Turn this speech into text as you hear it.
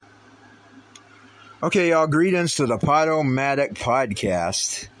Okay, y'all, greetings to the Podomatic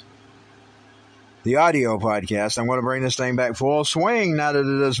podcast, the audio podcast. I'm going to bring this thing back full swing now that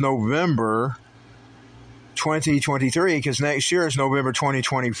it is November 2023, because next year is November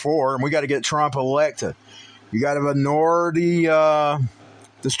 2024, and we got to get Trump elected. You got to ignore the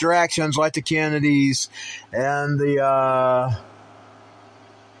distractions like the Kennedys and the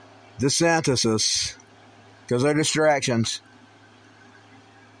DeSantis, because they're distractions.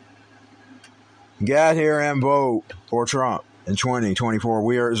 Get out here and vote for Trump in 2024.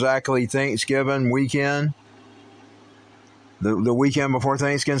 We are exactly Thanksgiving weekend. The weekend before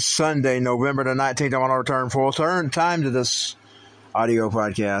Thanksgiving, Sunday, November the 19th. I want to return full time to this audio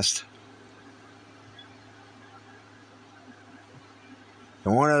podcast.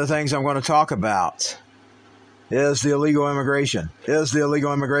 And one of the things I'm going to talk about is the illegal immigration.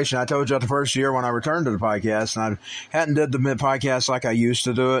 I told you the first year when I returned to the podcast, and I hadn't did the podcast like I used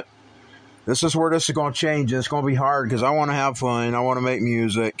to do it. This is where this is going to change. It's going to be hard because I want to have fun. I want to make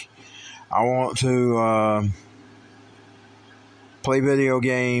music. I want to play video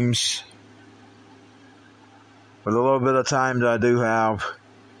games with a little bit of time that I do have.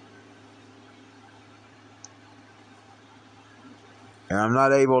 And I'm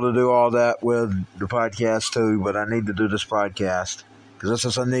not able to do all that with the podcast too, but I need to do this podcast because this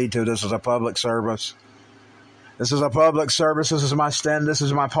is a need to. This is a public service. This is a public service. This is my stand. This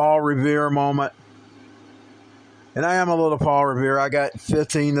is my Paul Revere moment. And I am a little Paul Revere. I got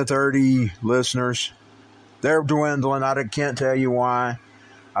 15 to 30 listeners. They're dwindling. I can't tell you why.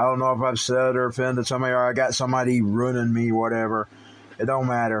 I don't know if I've said or offended somebody, or I got somebody ruining me, whatever. It don't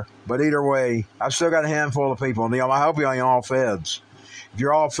matter. But either way, I've still got a handful of people. And I hope you ain't all feds. If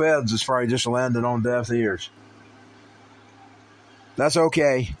you're all feds, it's probably just landed on deaf ears. That's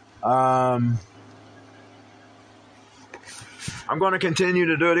okay. I'm going to continue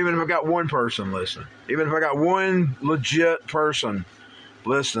to do it even if I got one person listening. Even if I got one legit person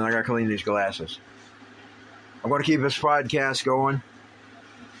listening, I got to clean these glasses. I'm going to keep this podcast going.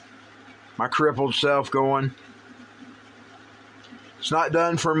 My crippled self going. It's not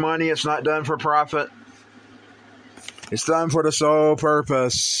done for money. It's not done for profit. It's done for the sole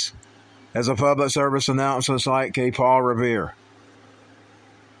purpose as a public service announcement like a Paul Revere.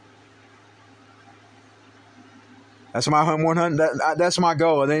 That's my 100. That's my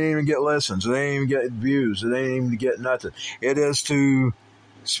goal. It ain't even get listens. It ain't even get views. It ain't even get nothing. It is to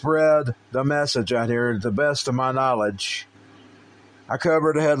spread the message out here to the best of my knowledge. I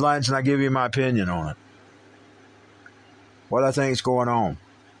cover the headlines and I give you my opinion on it. What I think is going on.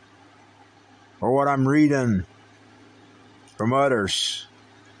 Or what I'm reading from others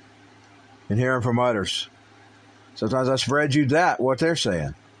and hearing from others. Sometimes I spread you what they're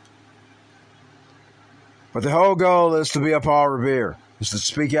saying. But the whole goal is to be a Paul Revere, is to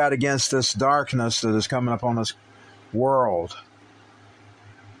speak out against this darkness that is coming upon this world.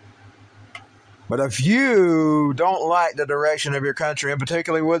 But if you don't like the direction of your country, and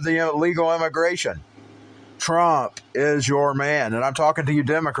particularly with the illegal immigration, Trump is your man. And I'm talking to you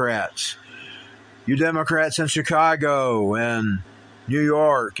Democrats. You Democrats in Chicago and New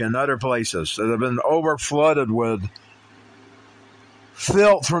York and other places that have been overflooded with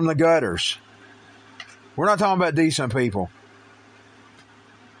filth from the gutters. We're not talking about decent people.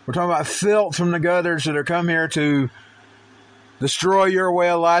 We're talking about filth from the gutters that are come here to destroy your way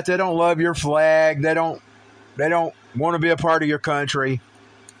of life. They don't love your flag. They don't want to be a part of your country.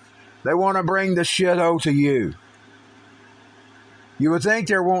 They want to bring the shithole to you. You would think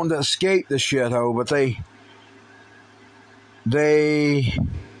they're wanting to escape the shithole, but they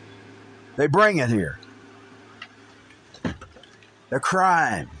bring it here. Their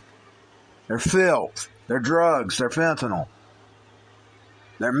crime, their filth, their drugs, their fentanyl,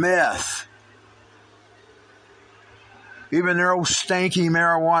 their meth, even their old stanky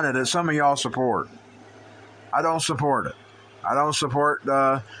marijuana that some of y'all support. I don't support it. I don't support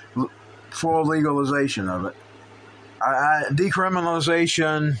full legalization of it.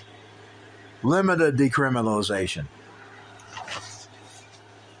 Decriminalization, limited decriminalization.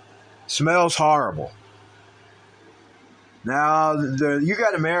 Smells horrible. Now, you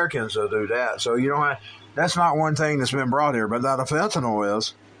got Americans that do that, so you don't have. That's not one thing that's been brought here, but that the fentanyl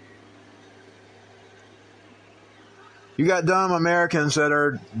is. You got dumb Americans that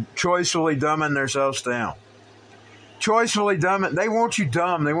are choicefully dumbing themselves down. Choicefully dumbing. They want you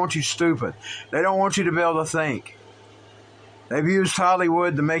dumb. They want you stupid. They don't want you to be able to think. They've used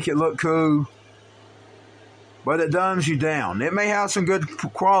Hollywood to make it look cool, but it dumbs you down. It may have some good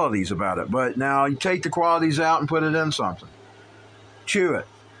qualities about it, but now you take the qualities out and put it in something. Chew it.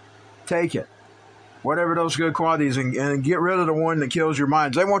 Take it. Whatever those good qualities, and get rid of the one that kills your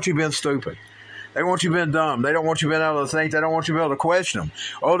minds. They want you being stupid. They want you being dumb. They don't want you being able to think. They don't want you being able to question them.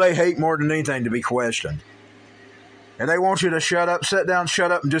 Oh, they hate more than anything to be questioned. And they want you to shut up, sit down,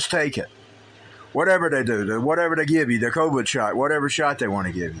 shut up, and just take it. Whatever they do, whatever they give you, the COVID shot, whatever shot they want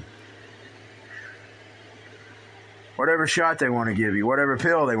to give you. Whatever shot they want to give you, whatever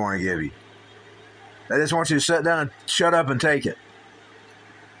pill they want to give you. They just want you to sit down and shut up and take it.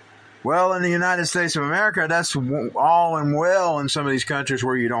 Well, in the United States of America, that's all and well in some of these countries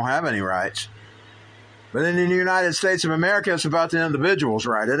where you don't have any rights. But in the United States of America, it's about the individual's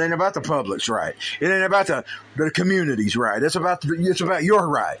right. It ain't about the public's right. It ain't about the community's right. It's about your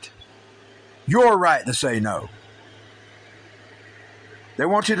right. Your right to say no. They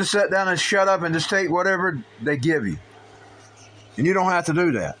want you to sit down and shut up and just take whatever they give you. And you don't have to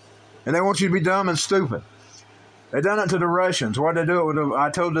do that. And they want you to be dumb and stupid. They done it to the Russians. Why they do it with I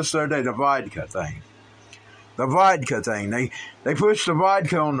told this the other day, the vodka thing. The vodka thing. They pushed the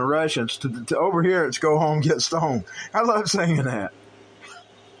vodka on the Russians. To over here, it's go home, get stoned. I love singing that.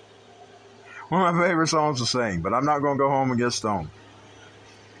 One of my favorite songs to sing, but I'm not going to go home and get stoned.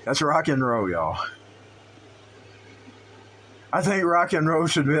 That's rock and roll, y'all. I think rock and roll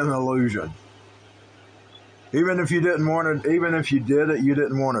should be an illusion. Even if you didn't want to, even if you did it, you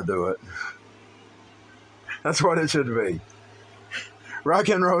didn't want to do it. That's what it should be. Rock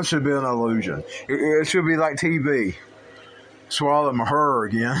and roll should be an illusion. It should be like TV. Swallow my hair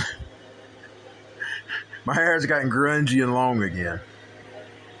again. My hair's gotten grungy and long again.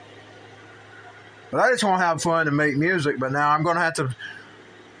 But I just want to have fun and make music, but now I'm going to have to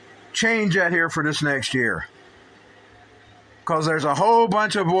change that here for this next year. Because there's a whole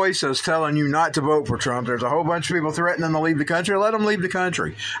bunch of voices telling you not to vote for Trump. There's a whole bunch of people threatening to leave the country. Let him leave the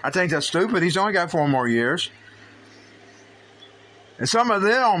country. I think that's stupid. He's only got 4 more years. And some of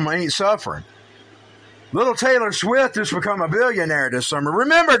them ain't suffering. Little Taylor Swift has become a billionaire this summer.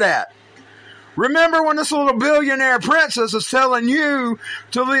 Remember that. Remember when this little billionaire princess is telling you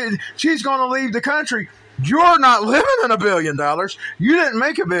to leave, she's going to leave the country. You're not living in $1 billion. You didn't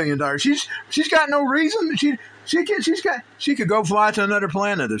make $1 billion. She's got no reason. She could go fly to another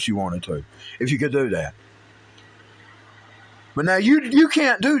planet if she wanted to, if you could do that. But now you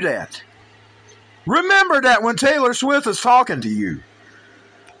can't do that. Remember that when Taylor Swift is talking to you.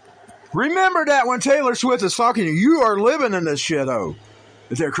 Remember that when Taylor Swift is talking to you. You are living in this shithole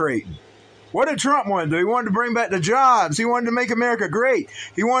that they're creating. What did Trump want to do? He wanted to bring back the jobs. He wanted to make America great.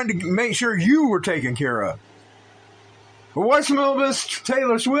 He wanted to make sure you were taken care of. But what's little Miss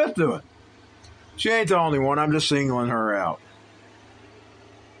Taylor Swift doing? She ain't the only one. I'm just singling her out.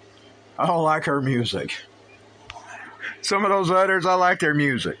 I don't like her music. Some of those others, I like their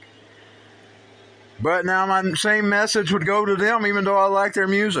music. But now my same message would go to them even though I like their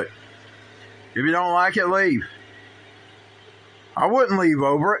music. If you don't like it, leave. I wouldn't leave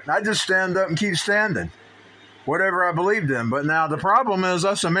over it. I'd just stand up and keep standing. Whatever I believed in. But now the problem is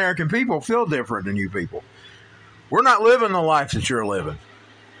us American people feel different than you people. We're not living the life that you're living.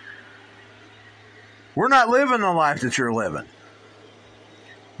 We're not living the life that you're living.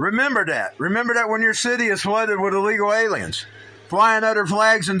 Remember that. Remember that when your city is flooded with illegal aliens, flying other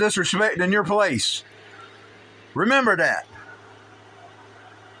flags and disrespecting your place. Remember that.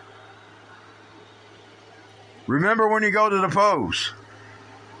 Remember when you go to the polls.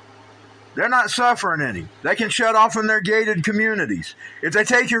 They're not suffering any. They can shut off in their gated communities. If they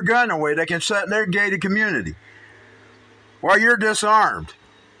take your gun away, they can shut in their gated community while you're disarmed.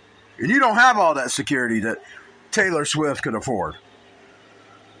 And you don't have all that security that Taylor Swift could afford.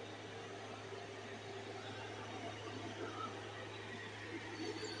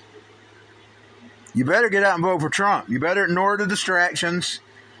 You better get out and vote for Trump. You better ignore the distractions.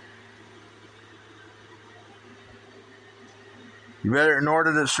 You better ignore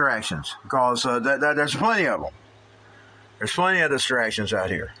the distractions because there's plenty of them. There's plenty of distractions out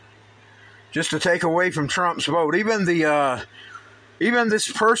here. Just to take away from Trump's vote. Even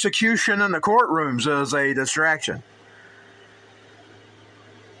this persecution in the courtrooms is a distraction.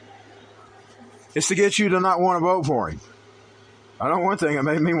 It's to get you to not want to vote for him. I know one thing that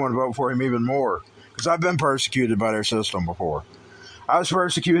made me want to vote for him even more. Because I've been persecuted by their system before. I was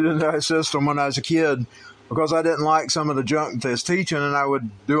persecuted by their system when I was a kid because I didn't like some of the junk that they was teaching, and I would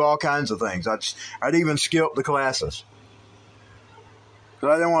do all kinds of things. I'd even skip the classes.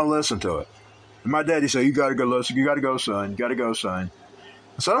 But I didn't want to listen to it. And my daddy said, you got to go listen. You got to go, son. You got to go, son.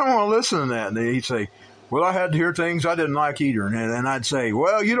 I said, I don't want to listen to that. And he'd say, well, I had to hear things I didn't like either. And I'd say,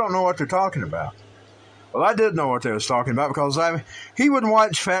 well, you don't know what they're talking about. Well, I did know what they was talking about because he would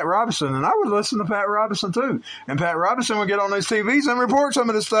watch Pat Robertson, and I would listen to Pat Robertson too. And Pat Robertson would get on those TVs and report some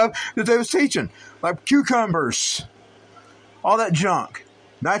of the stuff that they was teaching, like cucumbers, all that junk.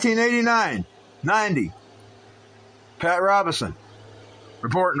 1989, 90. Pat Robinson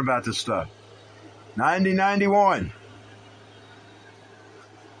reporting about this stuff. 90, 91.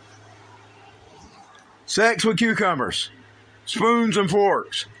 Sex with cucumbers. Spoons and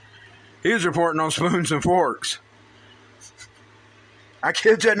forks. He was reporting on spoons and forks. I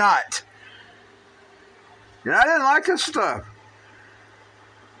kid you not. And I didn't like this stuff.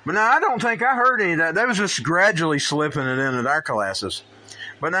 But now I don't think I heard any of that. They was just gradually slipping it into our classes.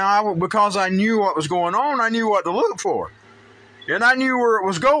 But now, because I knew what was going on, I knew what to look for. And I knew where it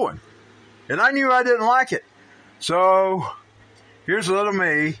was going. And I knew I didn't like it. So, here's little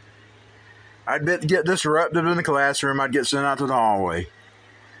me. I'd get disrupted in the classroom. I'd get sent out to the hallway.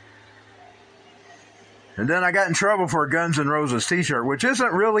 And then I got in trouble for a Guns N' Roses t-shirt, which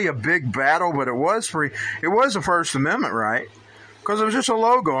isn't really a big battle, but it was a First Amendment right. Because it was just a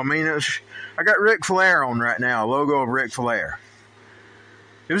logo. I mean, I got Ric Flair on right now, a logo of Ric Flair.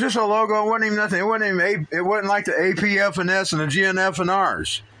 It was just a logo. It wasn't even nothing. It wasn't like the apfns and the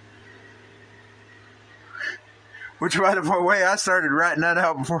GNF&Rs. Which, by the way, I started writing that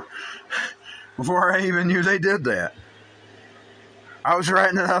out before I even knew they did that. I was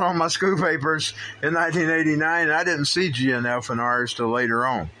writing it out on my school papers in 1989, and I didn't see GNF&Rs till later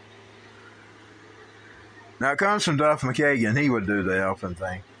on. Now, it comes from Duff McKagan. He would do the elfin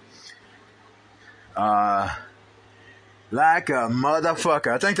thing. Like a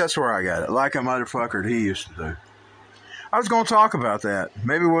motherfucker. I think that's where I got it. Like a motherfucker that he used to do. I was going to talk about that.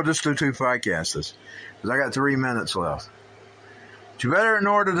 Maybe we'll just do 2 podcasts. Because I got 3 minutes left. But you better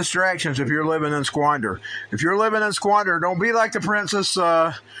ignore the distractions if you're living in squander. If you're living in squander, don't be like the princess.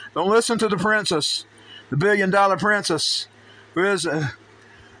 Don't listen to the princess. The $1 billion princess. Who is...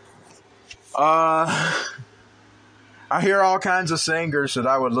 I hear all kinds of singers that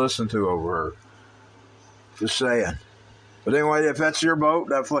I would listen to over her. Just saying. But anyway, if that's your boat,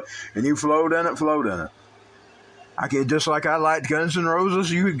 and you float in it. I can, just like I liked Guns N'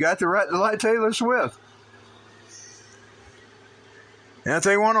 Roses, you got the right to like Taylor Swift. And if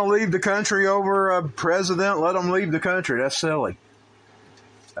they want to leave the country over a president, let them leave the country. That's silly.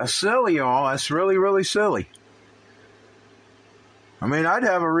 That's silly, y'all. That's really, really silly. I mean, I'd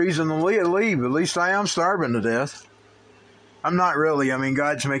have a reason to leave. At least I am starving to death. I'm not really. I mean,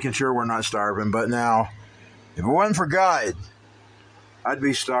 God's making sure we're not starving. But now, if it wasn't for God, I'd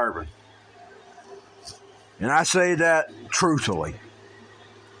be starving. And I say that truthfully.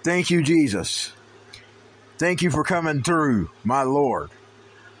 Thank you, Jesus. Thank you for coming through, my Lord.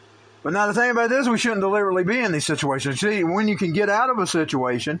 But now the thing about this, we shouldn't deliberately be in these situations. See, when you can get out of a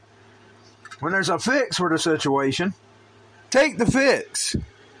situation, when there's a fix for the situation, take the fix.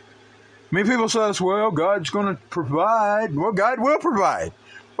 I mean, people say, well, God's going to provide. Well, God will provide.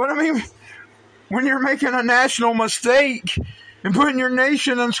 But I mean, when you're making a national mistake and putting your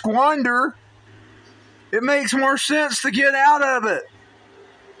nation in squander, it makes more sense to get out of it.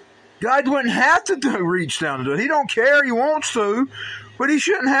 God wouldn't have to reach down and do it. He don't care. He wants to. But he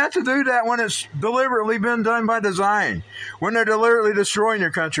shouldn't have to do that when it's deliberately been done by design. When they're deliberately destroying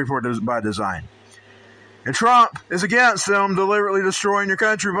your country by design. And Trump is against them deliberately destroying your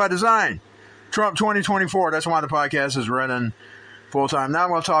country by design. Trump 2024. That's why the podcast is running full time. Now I'm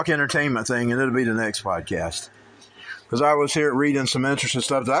going to talk entertainment thing, and it'll be the next podcast. Because I was here reading some interesting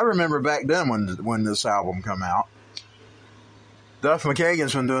stuff that I remember back then when this album come out. Duff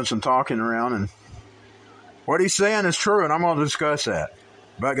McKagan's been doing some talking around, and what he's saying is true, and I'm going to discuss that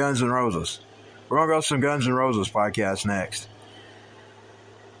about Guns N' Roses. We're going to go to some Guns N' Roses podcast next.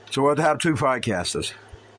 So we'll have 2 podcasts.